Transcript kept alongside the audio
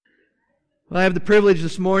Well, I have the privilege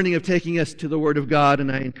this morning of taking us to the Word of God,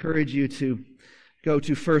 and I encourage you to go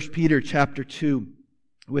to 1 Peter chapter 2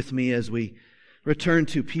 with me as we return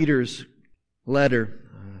to Peter's letter.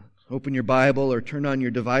 Open your Bible or turn on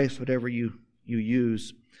your device, whatever you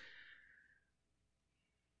use.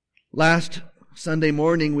 Last Sunday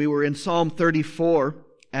morning we were in Psalm 34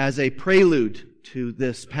 as a prelude to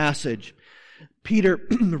this passage. Peter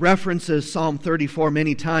references Psalm 34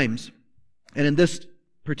 many times, and in this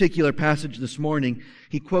particular passage this morning,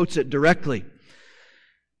 he quotes it directly.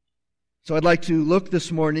 So I'd like to look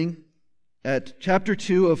this morning at chapter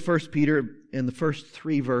 2 of 1 Peter in the first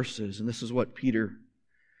 3 verses, and this is what Peter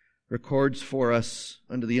records for us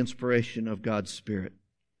under the inspiration of God's Spirit.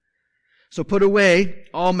 So put away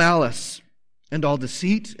all malice, and all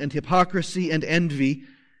deceit, and hypocrisy, and envy,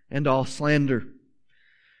 and all slander.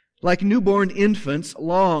 Like newborn infants,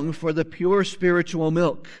 long for the pure spiritual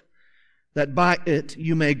milk, that by it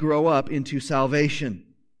you may grow up into salvation,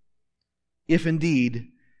 if indeed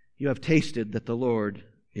you have tasted that the Lord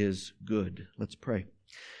is good. Let's pray.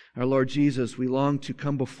 Our Lord Jesus, we long to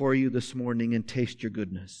come before you this morning and taste your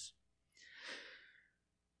goodness.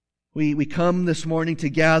 We come this morning to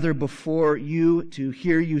gather before you to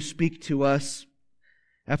hear you speak to us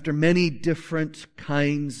after many different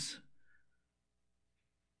kinds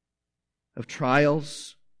of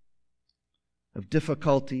trials, of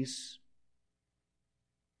difficulties,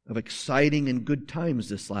 of exciting and good times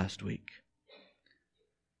this last week.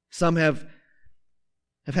 Some have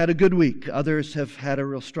had a good week. Others have had a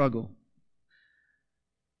real struggle.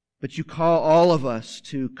 But you call all of us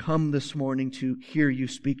to come this morning to hear you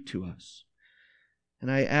speak to us.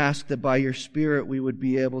 And I ask that by your Spirit we would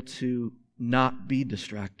be able to not be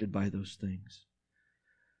distracted by those things,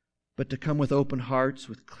 but to come with open hearts,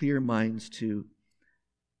 with clear minds to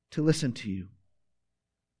listen to you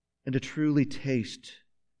and to truly taste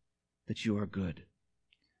that you are good.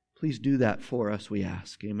 Please do that for us, we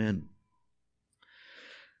ask. Amen.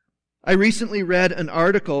 I recently read an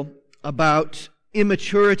article about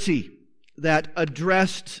immaturity that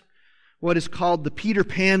addressed what is called the Peter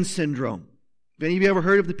Pan syndrome. Have any of you ever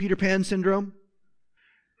heard of the Peter Pan syndrome?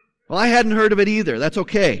 Well, I hadn't heard of it either. That's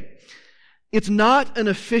okay. It's not an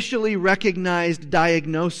officially recognized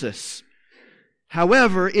diagnosis.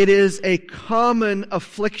 However, it is a common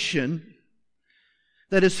affliction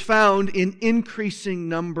that is found in increasing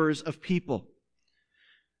numbers of people.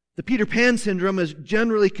 The Peter Pan syndrome is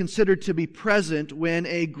generally considered to be present when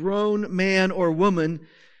a grown man or woman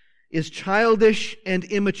is childish and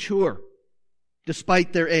immature,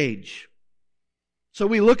 despite their age. So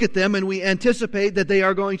we look at them and we anticipate that they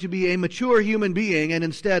are going to be a mature human being, and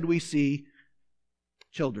instead we see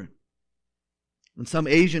children. In some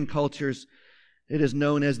Asian cultures, it is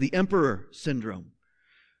known as the Emperor syndrome,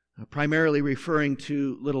 primarily referring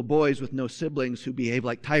to little boys with no siblings who behave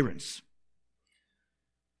like tyrants.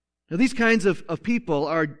 Now, these kinds of people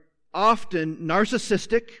are often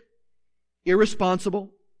narcissistic,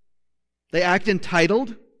 irresponsible. They act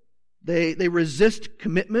entitled. They resist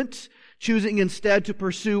commitment, choosing instead to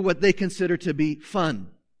pursue what they consider to be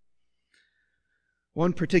fun.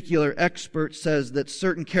 One particular expert says that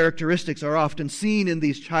certain characteristics are often seen in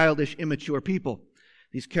these childish, immature people.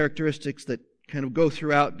 These characteristics that kind of go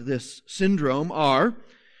throughout this syndrome are: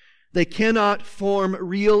 they cannot form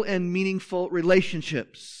real and meaningful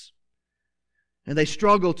relationships, and they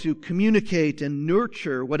struggle to communicate and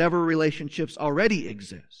nurture whatever relationships already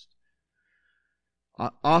exist.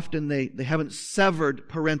 Often they haven't severed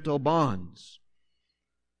parental bonds.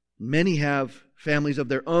 Many have families of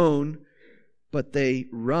their own, but they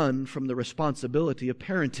run from the responsibility of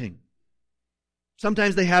parenting.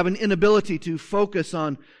 Sometimes they have an inability to focus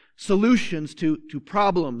on solutions to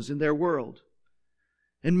problems in their world.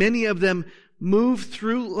 And many of them move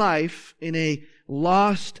through life in a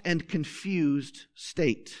lost and confused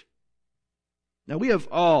state. Now, we have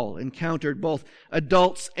all encountered both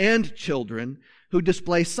adults and children who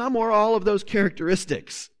display some or all of those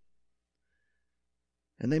characteristics.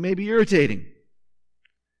 And they may be irritating.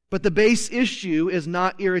 But the base issue is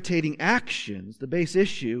not irritating actions. The base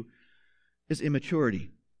issue is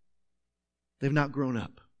immaturity. They've not grown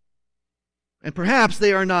up. And perhaps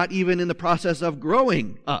they are not even in the process of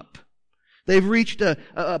growing up. They've reached a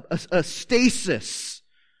stasis,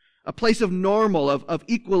 a place of normal, of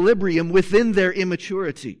equilibrium within their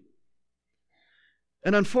immaturity.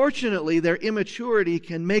 And unfortunately, their immaturity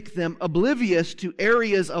can make them oblivious to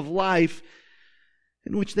areas of life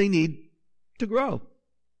in which they need to grow.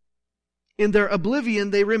 In their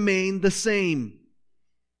oblivion, they remain the same,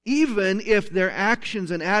 even if their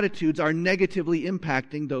actions and attitudes are negatively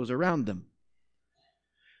impacting those around them.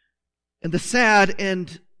 And the sad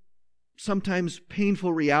and sometimes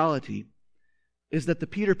painful reality is that the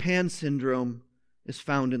Peter Pan syndrome is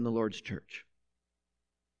found in the Lord's church.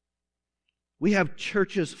 We have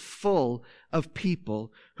churches full of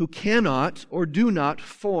people who cannot or do not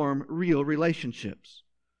form real relationships,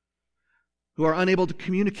 who are unable to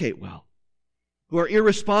communicate well, who are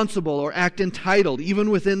irresponsible or act entitled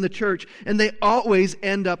even within the church, and they always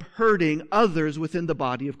end up hurting others within the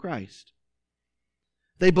body of Christ.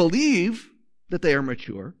 They believe that they are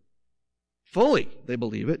mature, fully they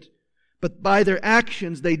believe it, but by their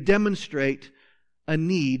actions they demonstrate a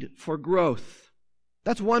need for growth.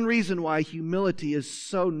 That's one reason why humility is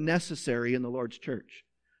so necessary in the Lord's church.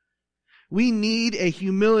 We need a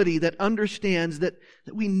humility that understands that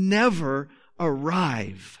we never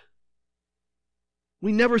arrive.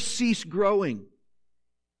 We never cease growing.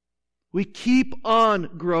 We keep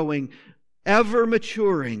on growing, ever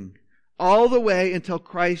maturing, all the way until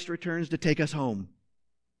Christ returns to take us home.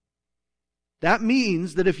 That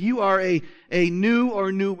means that if you are a new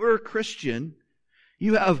or newer Christian,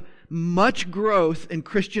 you have much growth in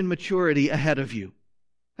Christian maturity ahead of you.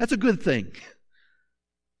 That's a good thing.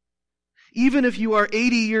 Even if you are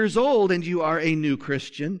 80 years old and you are a new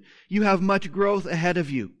Christian, you have much growth ahead of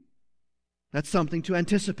you. That's something to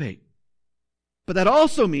anticipate. But that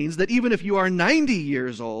also means that even if you are 90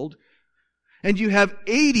 years old and you have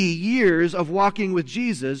 80 years of walking with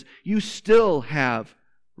Jesus, you still have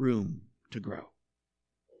room to grow.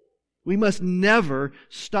 We must never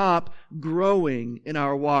stop growing in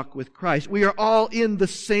our walk with Christ. We are all in the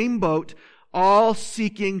same boat, all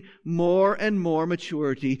seeking more and more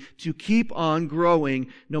maturity to keep on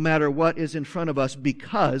growing no matter what is in front of us,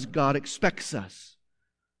 because God expects us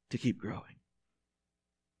to keep growing.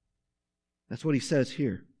 That's what he says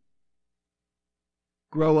here.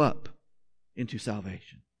 Grow up into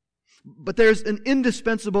salvation. But there's an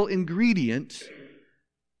indispensable ingredient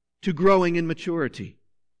to growing in maturity,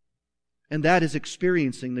 and that is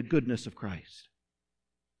experiencing the goodness of Christ.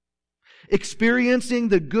 Experiencing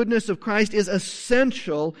the goodness of Christ is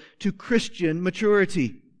essential to Christian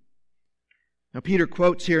maturity. Now, Peter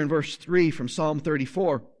quotes here in verse 3 from Psalm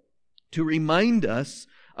 34 to remind us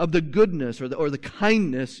of the goodness or the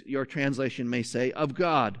kindness, your translation may say, of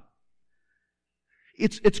God.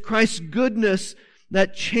 It's Christ's goodness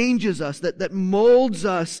that changes us, that molds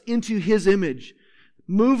us into His image,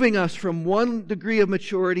 moving us from one degree of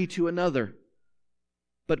maturity to another.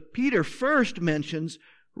 But Peter first mentions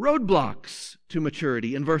roadblocks to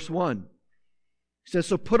maturity in verse 1. He says,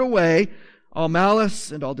 "So put away all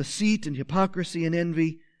malice and all deceit and hypocrisy and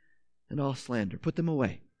envy and all slander." Put them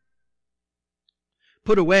away.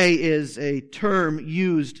 Put away is a term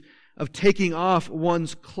used of taking off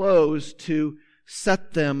one's clothes to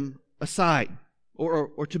set them aside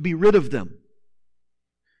or to be rid of them.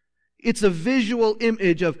 It's a visual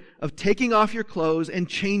image of taking off your clothes and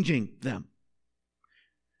changing them.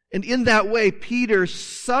 And in that way, Peter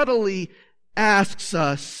subtly asks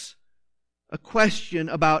us a question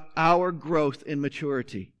about our growth in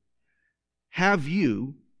maturity. Have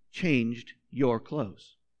you changed your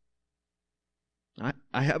clothes?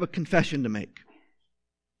 I have a confession to make.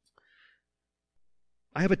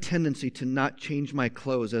 I have a tendency to not change my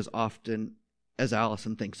clothes as often as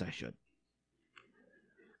Allison thinks I should.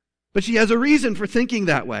 But she has a reason for thinking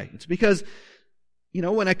that way. It's because,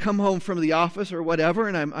 when I come home from the office or whatever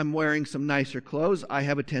and I'm wearing some nicer clothes, I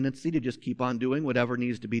have a tendency to just keep on doing whatever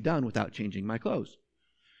needs to be done without changing my clothes.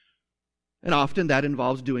 And often that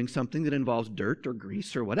involves doing something that involves dirt or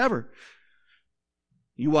grease or whatever.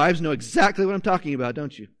 You wives know exactly what I'm talking about,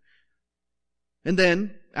 don't you? And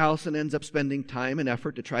then Allison ends up spending time and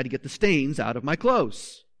effort to try to get the stains out of my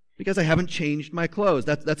clothes because I haven't changed my clothes.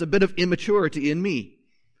 That's a bit of immaturity in me.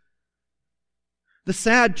 The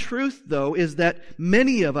sad truth, though, is that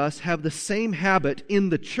many of us have the same habit in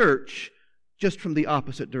the church, just from the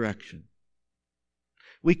opposite direction.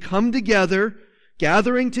 We come together,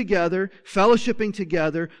 gathering together, fellowshipping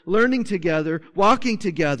together, learning together, walking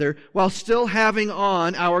together, while still having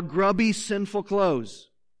on our grubby, sinful clothes.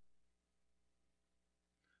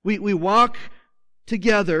 We walk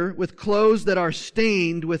together with clothes that are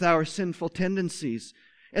stained with our sinful tendencies,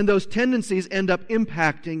 and those tendencies end up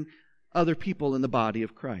impacting other people in the body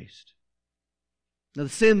of Christ. Now, the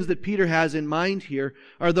sins that Peter has in mind here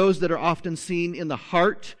are those that are often seen in the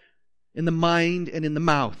heart, in the mind, and in the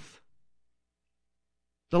mouth.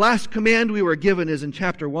 The last command we were given is in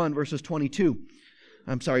chapter 1, verse 22,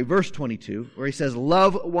 where he says,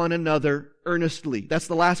 "Love one another earnestly." That's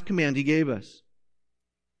the last command he gave us.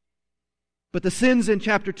 But the sins in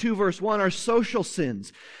chapter 2, verse 1 are social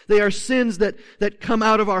sins. They are sins that come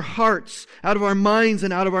out of our hearts, out of our minds,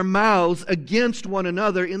 and out of our mouths against one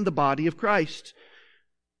another in the body of Christ.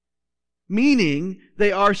 Meaning,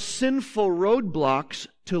 they are sinful roadblocks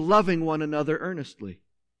to loving one another earnestly.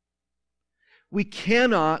 We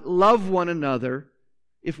cannot love one another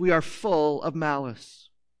if we are full of malice.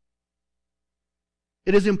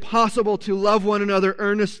 It is impossible to love one another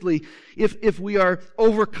earnestly if we are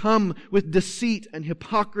overcome with deceit and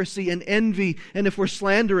hypocrisy and envy, and if we're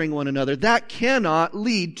slandering one another. That cannot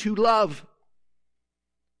lead to love.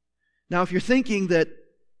 Now, if you're thinking that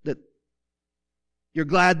you're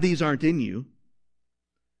glad these aren't in you,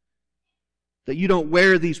 that you don't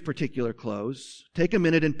wear these particular clothes, take a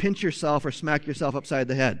minute and pinch yourself or smack yourself upside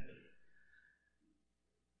the head.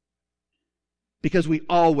 Because we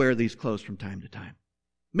all wear these clothes from time to time.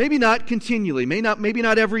 Maybe not continually, maybe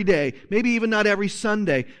not every day, maybe even not every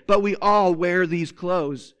Sunday, but we all wear these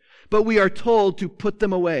clothes. But we are told to put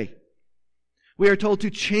them away. We are told to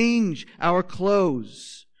change our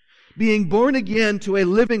clothes. Being born again to a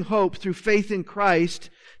living hope through faith in Christ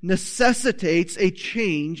necessitates a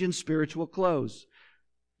change in spiritual clothes.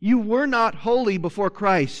 You were not holy before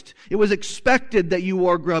Christ. It was expected that you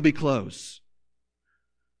wore grubby clothes.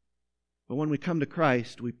 But when we come to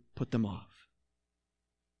Christ, we put them off.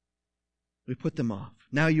 We put them off.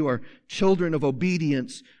 Now you are children of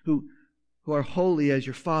obedience who are holy as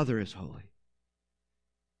your Father is holy.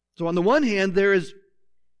 So on the one hand, there is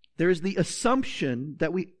the assumption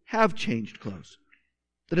that we have changed clothes,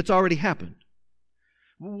 that it's already happened.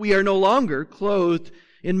 We are no longer clothed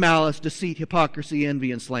in malice, deceit, hypocrisy,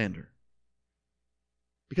 envy, and slander.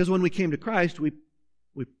 Because when we came to Christ, we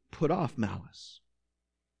put off malice.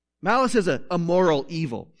 Malice is a moral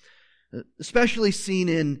evil, especially seen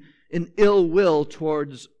in ill will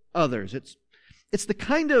towards others. It's the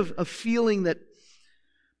kind of feeling that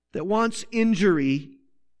wants injury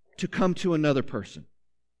to come to another person.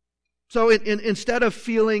 So instead of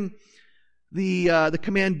feeling the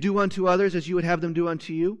command, do unto others as you would have them do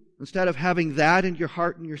unto you, instead of having that in your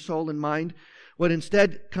heart and your soul and mind, what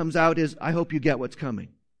instead comes out is, I hope you get what's coming.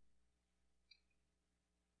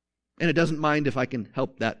 And it doesn't mind if I can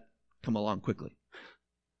help that come along quickly.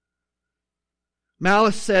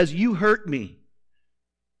 Malice says, you hurt me.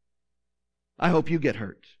 I hope you get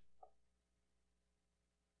hurt.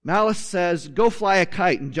 Malice says, go fly a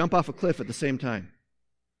kite and jump off a cliff at the same time.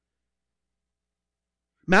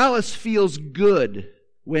 Malice feels good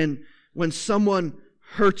when someone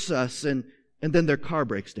hurts us and then their car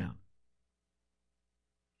breaks down,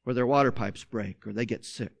 or their water pipes break, or they get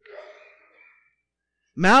sick.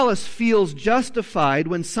 Malice feels justified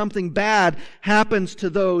when something bad happens to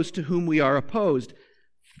those to whom we are opposed.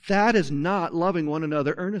 That is not loving one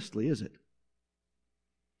another earnestly, is it?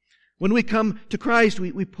 When we come to Christ,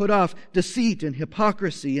 we put off deceit and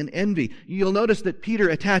hypocrisy and envy. You'll notice that Peter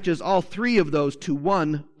attaches all three of those to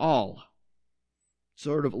one all,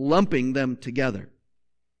 sort of lumping them together.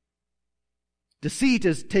 Deceit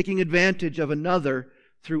is taking advantage of another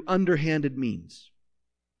through underhanded means.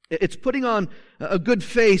 It's putting on a good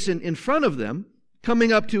face in front of them,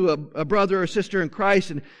 coming up to a brother or sister in Christ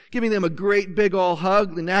and giving them a great big old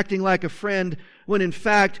hug and acting like a friend, when in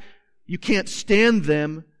fact you can't stand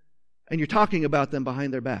them and you're talking about them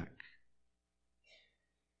behind their back.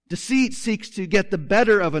 Deceit seeks to get the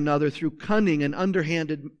better of another through cunning and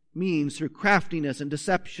underhanded means, through craftiness and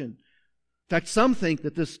deception. In fact, some think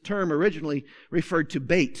that this term originally referred to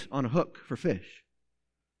bait on a hook for fish.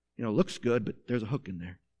 You know, it looks good, but there's a hook in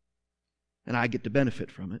there, and I get to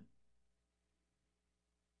benefit from it.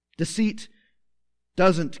 Deceit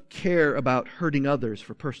doesn't care about hurting others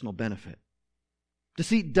for personal benefit.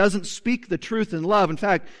 Deceit doesn't speak the truth in love. In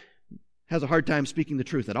fact, has a hard time speaking the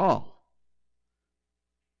truth at all.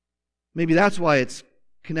 Maybe that's why it's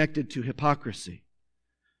connected to hypocrisy.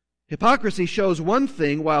 Hypocrisy shows one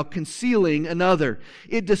thing while concealing another.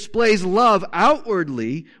 It displays love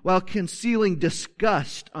outwardly while concealing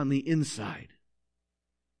disgust on the inside.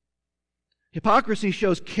 Hypocrisy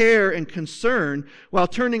shows care and concern while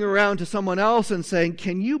turning around to someone else and saying,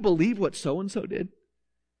 can you believe what so-and-so did?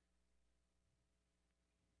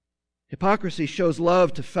 Hypocrisy shows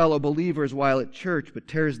love to fellow believers while at church, but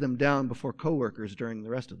tears them down before coworkers during the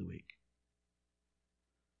rest of the week.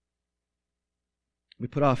 We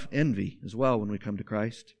put off envy as well when we come to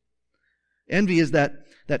Christ. Envy is that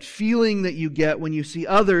feeling that you get when you see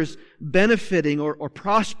others benefiting or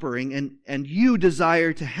prospering, and you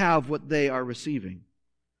desire to have what they are receiving.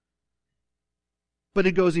 But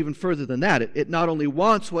it goes even further than that. It not only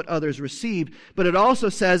wants what others receive, but it also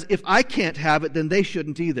says, if I can't have it, then they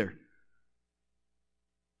shouldn't either.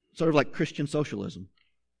 Sort of like Christian socialism.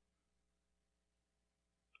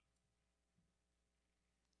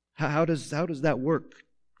 How does that work,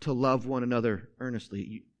 to love one another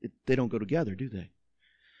earnestly? They don't go together, do they?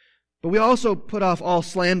 But we also put off all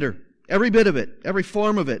slander, every bit of it, every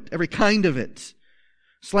form of it, every kind of it.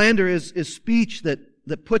 Slander is speech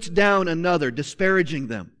that puts down another, disparaging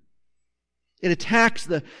them. It attacks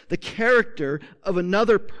the character of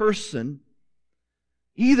another person,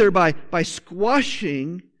 either by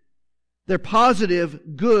squashing their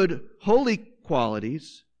positive, good, holy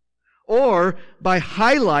qualities, or by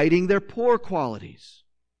highlighting their poor qualities.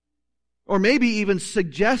 Or maybe even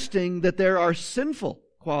suggesting that there are sinful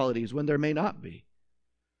qualities when there may not be.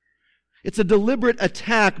 It's a deliberate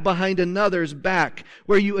attack behind another's back,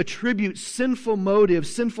 where you attribute sinful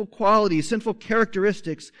motives, sinful qualities, sinful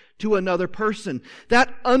characteristics to another person.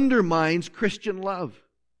 That undermines Christian love.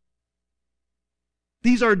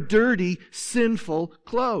 These are dirty, sinful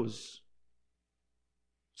clothes.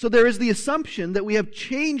 So there is the assumption that we have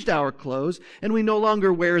changed our clothes and we no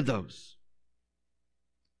longer wear those.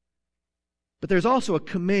 But there's also a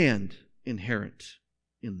command inherent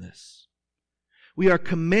in this. We are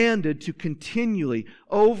commanded to continually,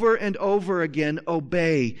 over and over again,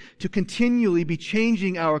 obey, to continually be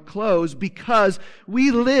changing our clothes, because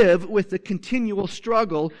we live with the continual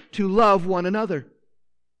struggle to love one another. Do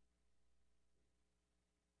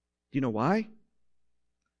you know why?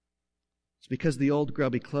 It's because the old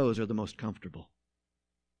grubby clothes are the most comfortable.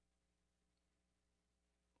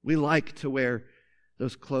 We like to wear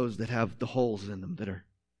those clothes that have the holes in them, that are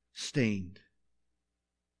stained.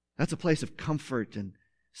 That's a place of comfort and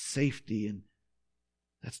safety, and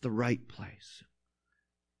that's the right place.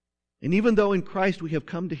 And even though in Christ we have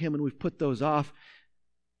come to Him and we've put those off,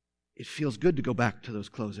 it feels good to go back to those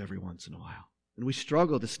clothes every once in a while. And we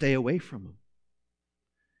struggle to stay away from them.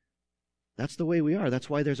 That's the way we are. That's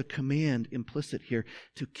why there's a command implicit here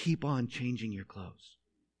to keep on changing your clothes.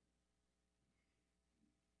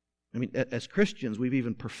 I mean, as Christians, we've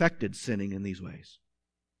even perfected sinning in these ways.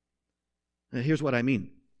 Now, here's what I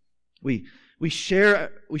mean. We share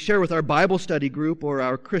with our Bible study group or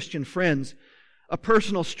our Christian friends a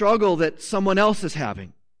personal struggle that someone else is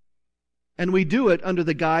having. And we do it under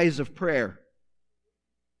the guise of prayer.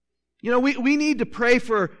 You know, we need to pray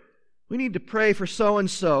for so and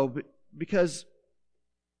so, because,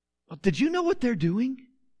 well, did you know what they're doing?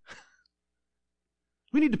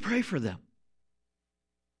 We need to pray for them.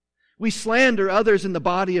 We slander others in the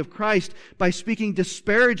body of Christ by speaking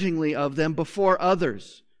disparagingly of them before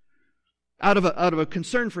others, out of a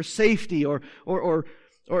concern for safety or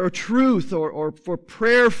truth or for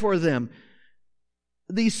prayer for them.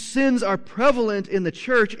 These sins are prevalent in the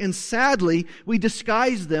church, and sadly, we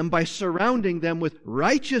disguise them by surrounding them with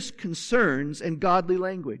righteous concerns and godly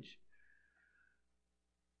language.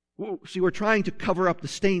 See, we're trying to cover up the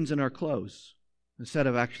stains in our clothes instead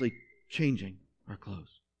of actually changing our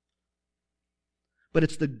clothes. But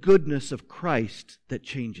it's the goodness of Christ that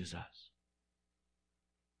changes us.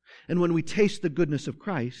 And when we taste the goodness of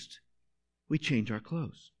Christ, we change our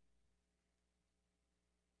clothes.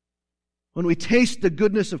 When we taste the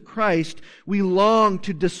goodness of Christ, we long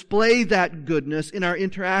to display that goodness in our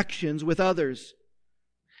interactions with others.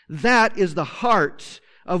 That is the heart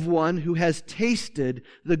of one who has tasted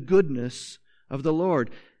the goodness of the Lord.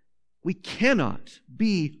 We cannot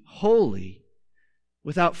be holy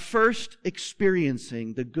without first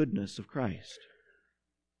experiencing the goodness of Christ.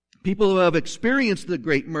 People who have experienced the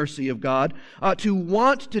great mercy of God ought to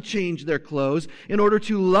want to change their clothes in order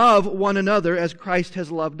to love one another as Christ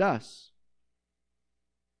has loved us.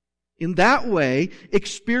 In that way,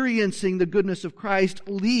 experiencing the goodness of Christ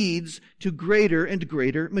leads to greater and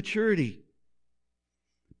greater maturity.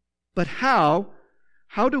 But how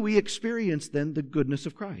do we experience then the goodness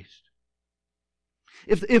of Christ?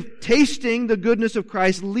 If tasting the goodness of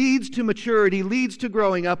Christ leads to maturity, leads to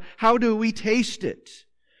growing up, how do we taste it?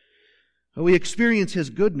 Well, we experience His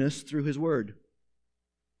goodness through His Word.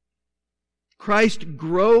 Christ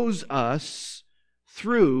grows us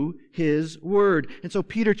through His Word. And so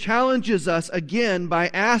Peter challenges us again by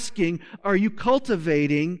asking, are you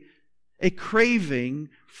cultivating a craving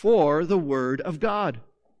for the Word of God?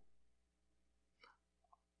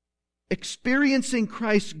 Experiencing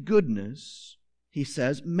Christ's goodness, he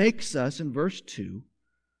says, makes us, in verse 2,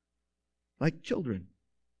 like children.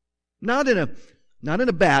 Not in a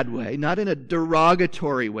bad way, not in a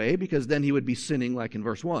derogatory way, because then he would be sinning like in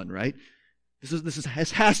verse 1, right? This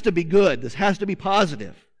has to be good. This has to be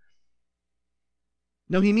positive.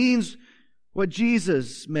 No, he means what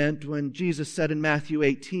Jesus meant when Jesus said in Matthew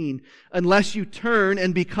 18, unless you turn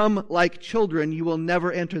and become like children, you will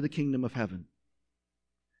never enter the kingdom of heaven.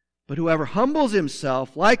 But whoever humbles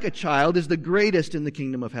himself like a child is the greatest in the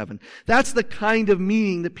kingdom of heaven. That's the kind of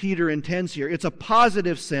meaning that Peter intends here. It's a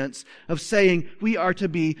positive sense of saying we are to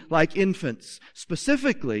be like infants.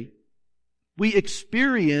 Specifically, we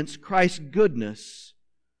experience Christ's goodness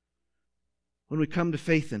when we come to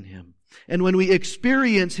faith in Him. And when we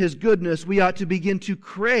experience His goodness, we ought to begin to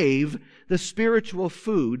crave the spiritual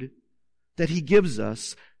food that He gives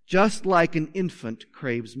us, just like an infant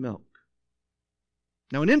craves milk.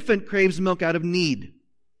 Now, an infant craves milk out of need.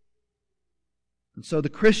 And so the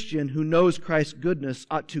Christian who knows Christ's goodness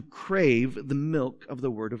ought to crave the milk of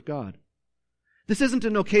the Word of God. This isn't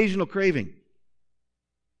an occasional craving.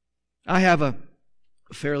 I have a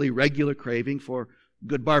fairly regular craving for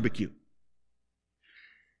good barbecue.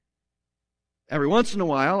 Every once in a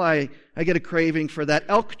while, I get a craving for that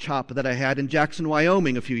elk chop that I had in Jackson,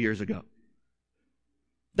 Wyoming a few years ago.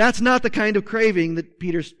 That's not the kind of craving that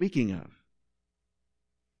Peter's speaking of.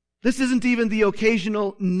 This isn't even the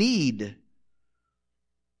occasional need.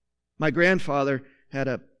 My grandfather had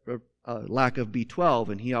a lack of B12,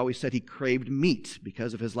 and he always said he craved meat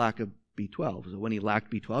because of his lack of B12. So when he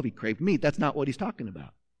lacked B12, he craved meat. That's not what he's talking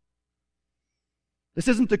about. This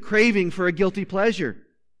isn't the craving for a guilty pleasure.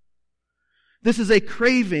 This is a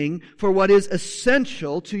craving for what is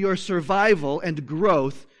essential to your survival and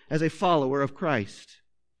growth as a follower of Christ.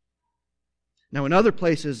 Now, in other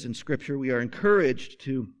places in Scripture, we are encouraged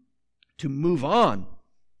to move on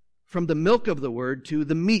from the milk of the Word to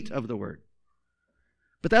the meat of the Word.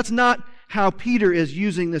 But that's not how Peter is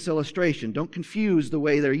using this illustration. Don't confuse the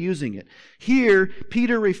way they're using it. Here,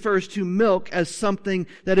 Peter refers to milk as something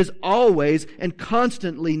that is always and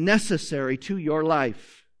constantly necessary to your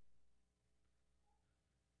life.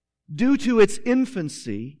 Due to its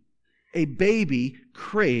infancy, a baby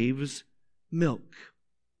craves milk.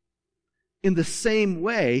 In the same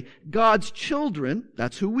way, God's children,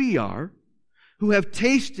 that's who we are, who have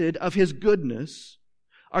tasted of His goodness,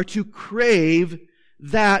 are to crave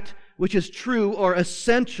that which is true or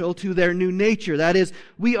essential to their new nature. That is,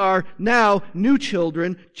 we are now new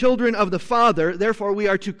children, children of the Father. Therefore, we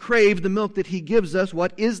are to crave the milk that He gives us.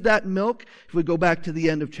 What is that milk? If we go back to the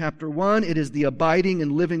end of chapter 1, it is the abiding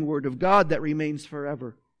and living Word of God that remains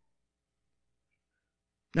forever.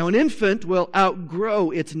 Now, an infant will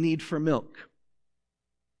outgrow its need for milk.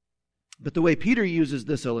 But the way Peter uses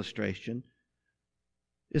this illustration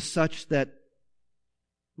is such that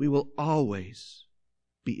we will always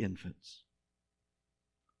be infants.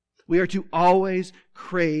 We are to always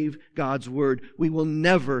crave God's Word. We will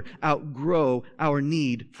never outgrow our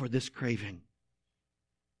need for this craving.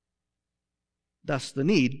 Thus, the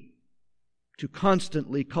need to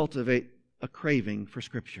constantly cultivate a craving for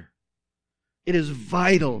Scripture. It is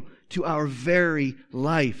vital to our very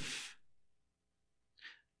life.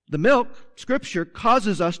 The milk, Scripture,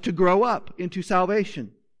 causes us to grow up into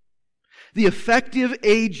salvation. The effective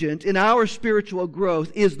agent in our spiritual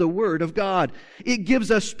growth is the Word of God. It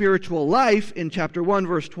gives us spiritual life in chapter 1,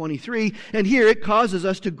 verse 23, and here it causes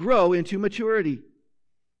us to grow into maturity.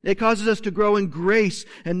 It causes us to grow in grace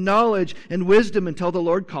and knowledge and wisdom until the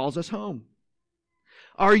Lord calls us home.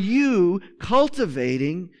 Are you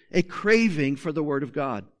cultivating a craving for the Word of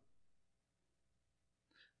God?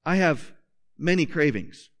 I have many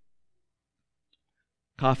cravings.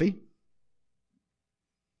 Coffee,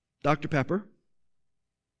 Dr. Pepper,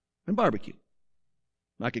 and barbecue.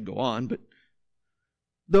 I could go on, but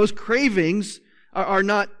those cravings are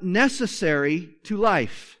not necessary to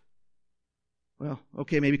life. Well,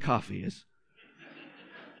 okay, maybe coffee is.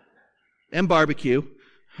 And barbecue.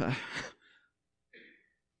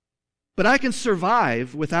 But I can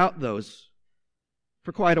survive without those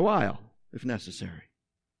for quite a while, if necessary.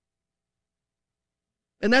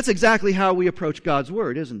 And that's exactly how we approach God's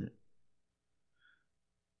Word, isn't it?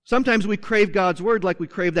 Sometimes we crave God's Word like we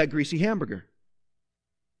crave that greasy hamburger.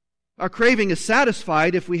 Our craving is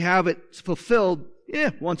satisfied if we have it fulfilled,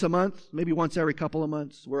 once a month, maybe once every couple of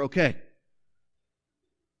months. We're okay.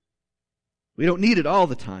 We don't need it all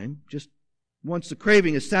the time. Just once the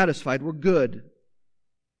craving is satisfied, we're good.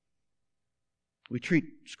 We treat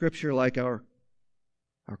Scripture like our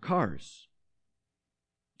cars.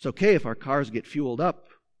 It's okay if our cars get fueled up,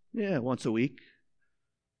 once a week.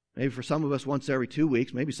 Maybe for some of us once every 2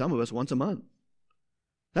 weeks, maybe some of us once a month.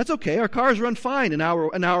 That's okay. Our cars run fine in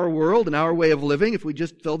our world, in our way of living, if we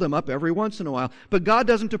just fill them up every once in a while. But God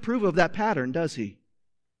doesn't approve of that pattern, does He?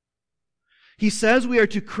 He says we are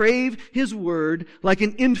to crave His Word like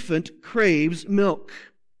an infant craves milk.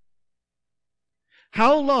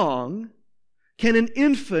 How long can an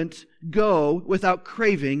infant go without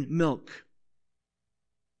craving milk?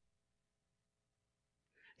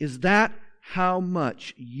 Is that how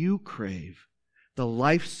much you crave the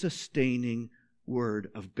life-sustaining Word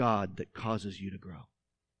of God that causes you to grow.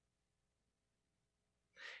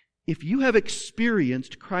 If you have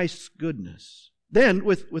experienced Christ's goodness, then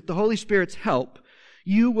with the Holy Spirit's help,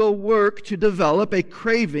 you will work to develop a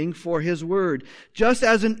craving for His Word. Just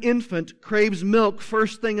as an infant craves milk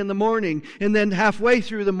first thing in the morning, and then halfway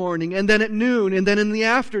through the morning, and then at noon, and then in the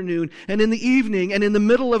afternoon, and in the evening, and in the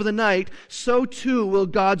middle of the night, so too will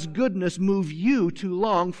God's goodness move you to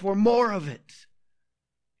long for more of it.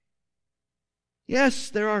 Yes,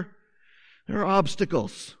 there are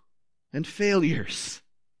obstacles and failures.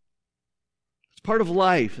 It's part of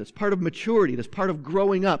life. It's part of maturity. It's part of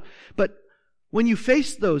growing up. But when you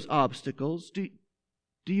face those obstacles, do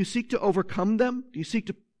you seek to overcome them? Do you seek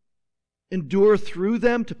to endure through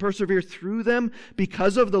them, to persevere through them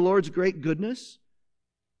because of the Lord's great goodness?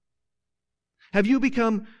 Have you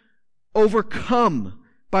become overcome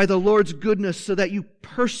by the Lord's goodness so that you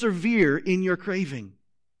persevere in your craving?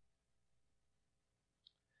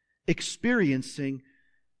 Experiencing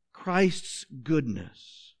Christ's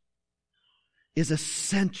goodness is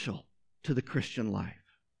essential to the Christian life.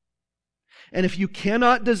 And if you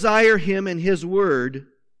cannot desire Him and His Word,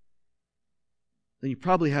 then you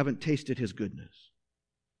probably haven't tasted His goodness.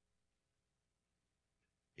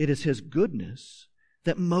 It is His goodness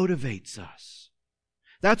that motivates us.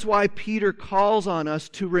 That's why Peter calls on us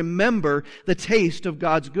to remember the taste of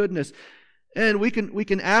God's goodness. And we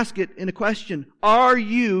can ask it in a question. Are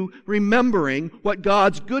you remembering what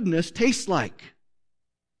God's goodness tastes like?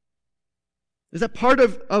 Is that part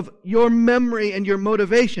of your memory and your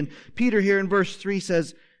motivation? Peter here in verse 3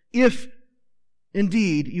 says, if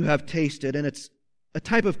indeed you have tasted, and it's a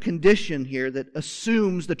type of condition here that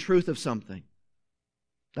assumes the truth of something.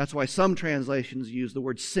 That's why some translations use the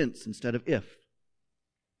word since instead of if.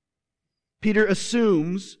 Peter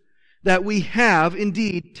assumes that we have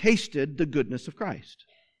indeed tasted the goodness of Christ.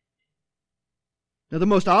 Now, the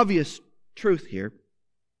most obvious truth here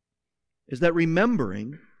is that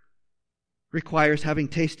remembering requires having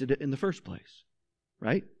tasted it in the first place,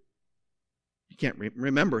 right? You can't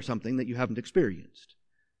remember something that you haven't experienced.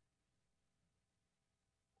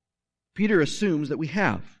 Peter assumes that we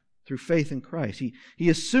have through faith in Christ. He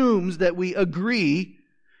assumes that we agree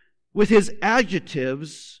with his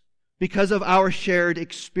adjectives because of our shared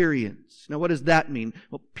experience. Now, what does that mean?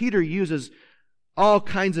 Well, Peter uses all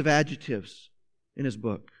kinds of adjectives in his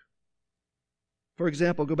book. For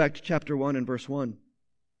example, go back to chapter 1 and verse 1.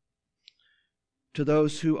 To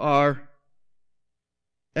those who are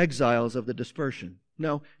exiles of the dispersion.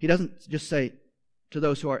 No, he doesn't just say to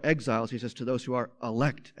those who are exiles. He says to those who are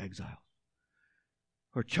elect exiles,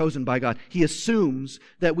 or chosen by God. He assumes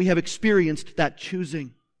that we have experienced that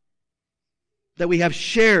choosing, that we have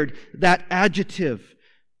shared that adjective.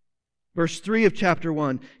 Verse 3 of chapter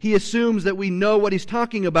 1, he assumes that we know what he's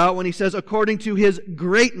talking about when he says, according to His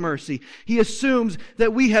great mercy. He assumes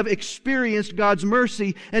that we have experienced God's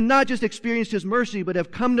mercy, and not just experienced His mercy, but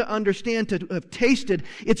have come to understand, to have tasted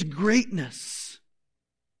its greatness.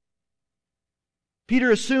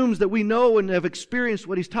 Peter assumes that we know and have experienced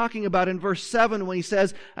what he's talking about in verse 7 when he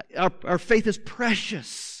says, our faith is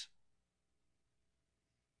precious.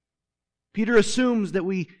 Peter assumes that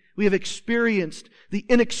we have experienced the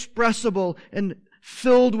inexpressible and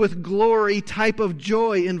filled with glory type of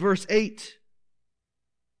joy in verse 8.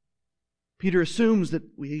 Peter assumes that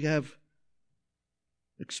we have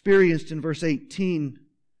experienced in verse 18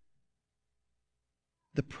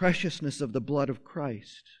 the preciousness of the blood of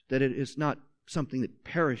Christ, that it is not something that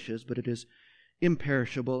perishes, but it is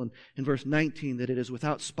imperishable. And in verse 19, that it is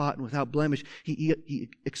without spot and without blemish. He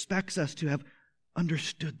expects us to have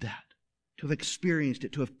understood that, to have experienced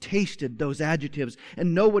it, to have tasted those adjectives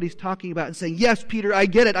and know what he's talking about and saying, yes, Peter, I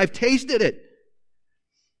get it. I've tasted it.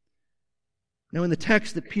 Now, in the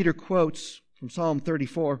text that Peter quotes from Psalm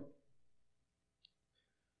 34,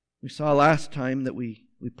 we saw last time that we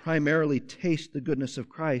primarily taste the goodness of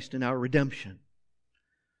Christ in our redemption,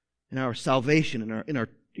 in our salvation, in our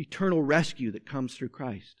eternal rescue that comes through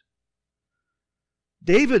Christ.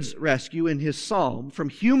 David's rescue in his psalm from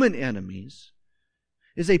human enemies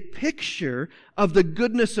is a picture of the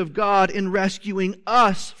goodness of God in rescuing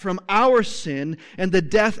us from our sin and the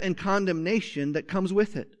death and condemnation that comes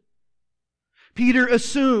with it. Peter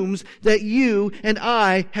assumes that you and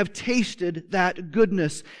I have tasted that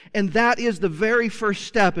goodness, and that is the very first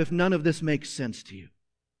step if none of this makes sense to you.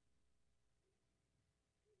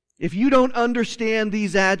 If you don't understand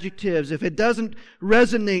these adjectives, if it doesn't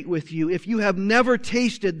resonate with you, if you have never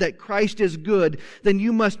tasted that Christ is good, then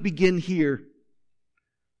you must begin here.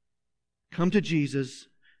 Come to Jesus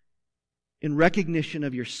in recognition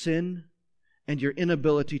of your sin and your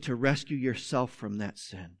inability to rescue yourself from that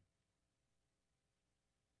sin.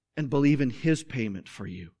 And believe in His payment for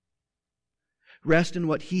you. Rest in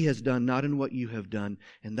what He has done, not in what you have done,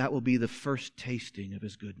 and that will be the first tasting of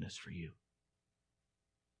His goodness for you.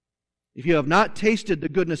 If you have not tasted the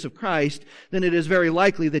goodness of Christ, then it is very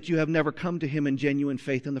likely that you have never come to Him in genuine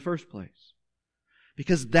faith in the first place.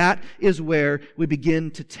 Because that is where we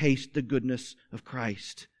begin to taste the goodness of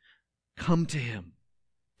Christ. Come to Him.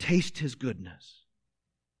 Taste His goodness.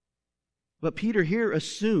 But Peter here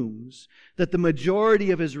assumes that the majority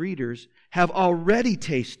of his readers have already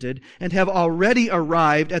tasted and have already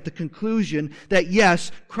arrived at the conclusion that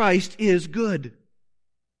yes, Christ is good.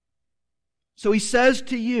 So he says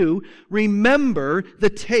to you, remember the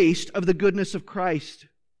taste of the goodness of Christ.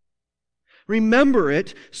 Remember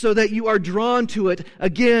it so that you are drawn to it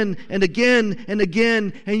again and again and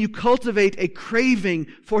again, and you cultivate a craving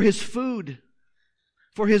for His food,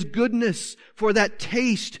 for His goodness, for that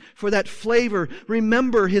taste, for that flavor.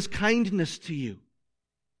 Remember His kindness to you.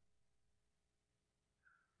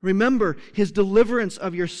 Remember His deliverance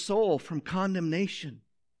of your soul from condemnation.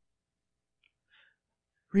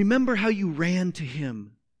 Remember how you ran to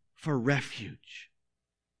Him for refuge.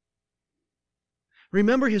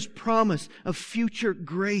 Remember His promise of future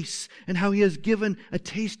grace and how He has given a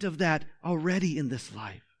taste of that already in this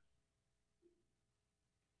life.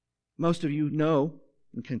 Most of you know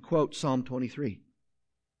and can quote Psalm 23.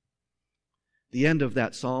 The end of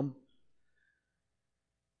that psalm,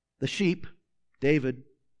 the sheep, David,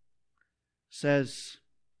 says,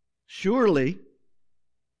 surely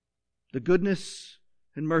the goodness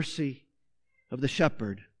and mercy of the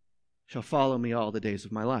shepherd shall follow me all the days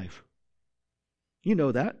of my life. You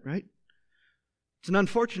know that, right? It's an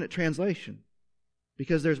unfortunate translation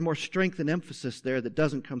because there's more strength and emphasis there that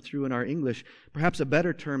doesn't come through in our English. Perhaps a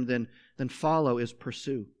better term than follow is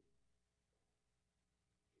pursue.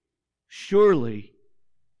 Surely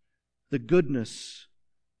the goodness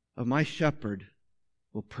of my shepherd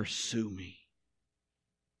will pursue me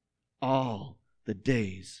all the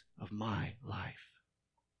days of my life.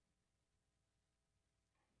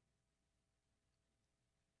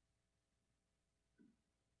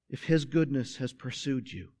 If His goodness has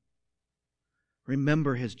pursued you,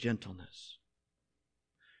 remember His gentleness.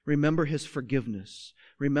 Remember His forgiveness.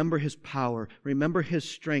 Remember His power. Remember His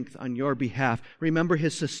strength on your behalf. Remember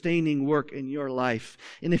His sustaining work in your life.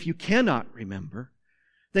 And if you cannot remember,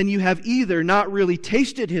 then you have either not really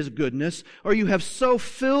tasted His goodness, or you have so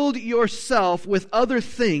filled yourself with other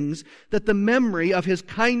things that the memory of His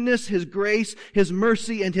kindness, His grace, His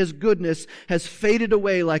mercy, and His goodness has faded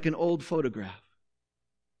away like an old photograph.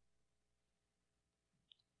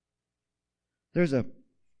 There's an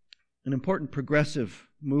important progressive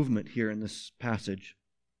movement here in this passage.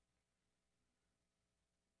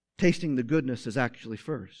 Tasting the goodness is actually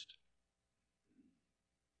first.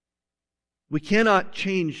 We cannot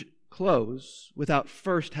change clothes without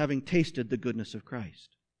first having tasted the goodness of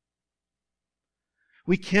Christ.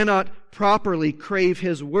 We cannot properly crave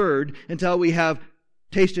His word until we have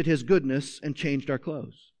tasted His goodness and changed our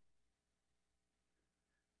clothes.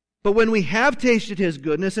 But when we have tasted His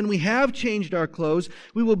goodness and we have changed our clothes,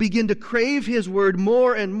 we will begin to crave His word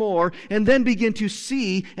more and more, and then begin to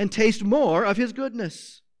see and taste more of His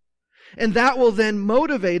goodness. And that will then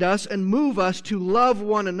motivate us and move us to love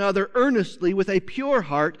one another earnestly with a pure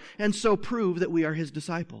heart, and so prove that we are His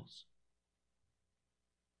disciples.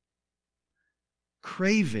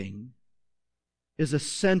 Craving is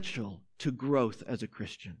essential to growth as a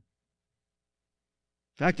Christian.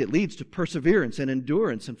 In fact, it leads to perseverance and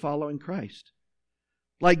endurance in following Christ.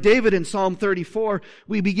 Like David in Psalm 34,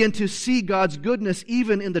 we begin to see God's goodness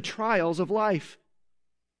even in the trials of life,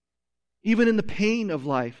 even in the pain of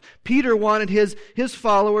life. Peter wanted his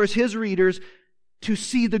followers, his readers, to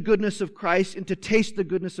see the goodness of Christ and to taste the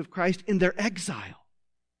goodness of Christ in their exile.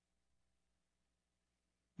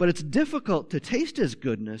 But it's difficult to taste His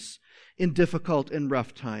goodness in difficult and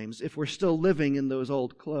rough times if we're still living in those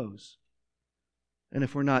old clothes, and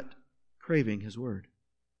if we're not craving His word.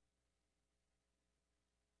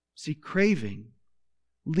 See, craving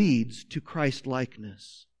leads to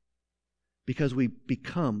Christ-likeness because we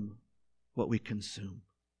become what we consume.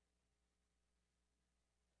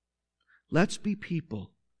 Let's be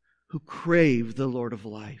people who crave the Lord of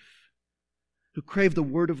life, who crave the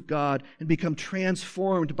Word of God and become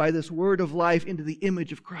transformed by this Word of life into the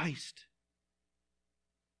image of Christ.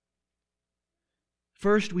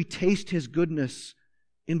 First, we taste His goodness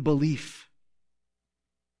in belief.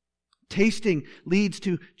 Tasting leads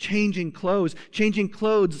to changing clothes. Changing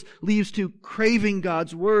clothes leads to craving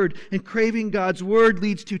God's Word. And craving God's Word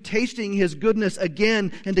leads to tasting His goodness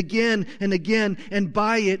again and again and again. And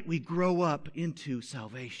by it, we grow up into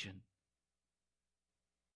salvation.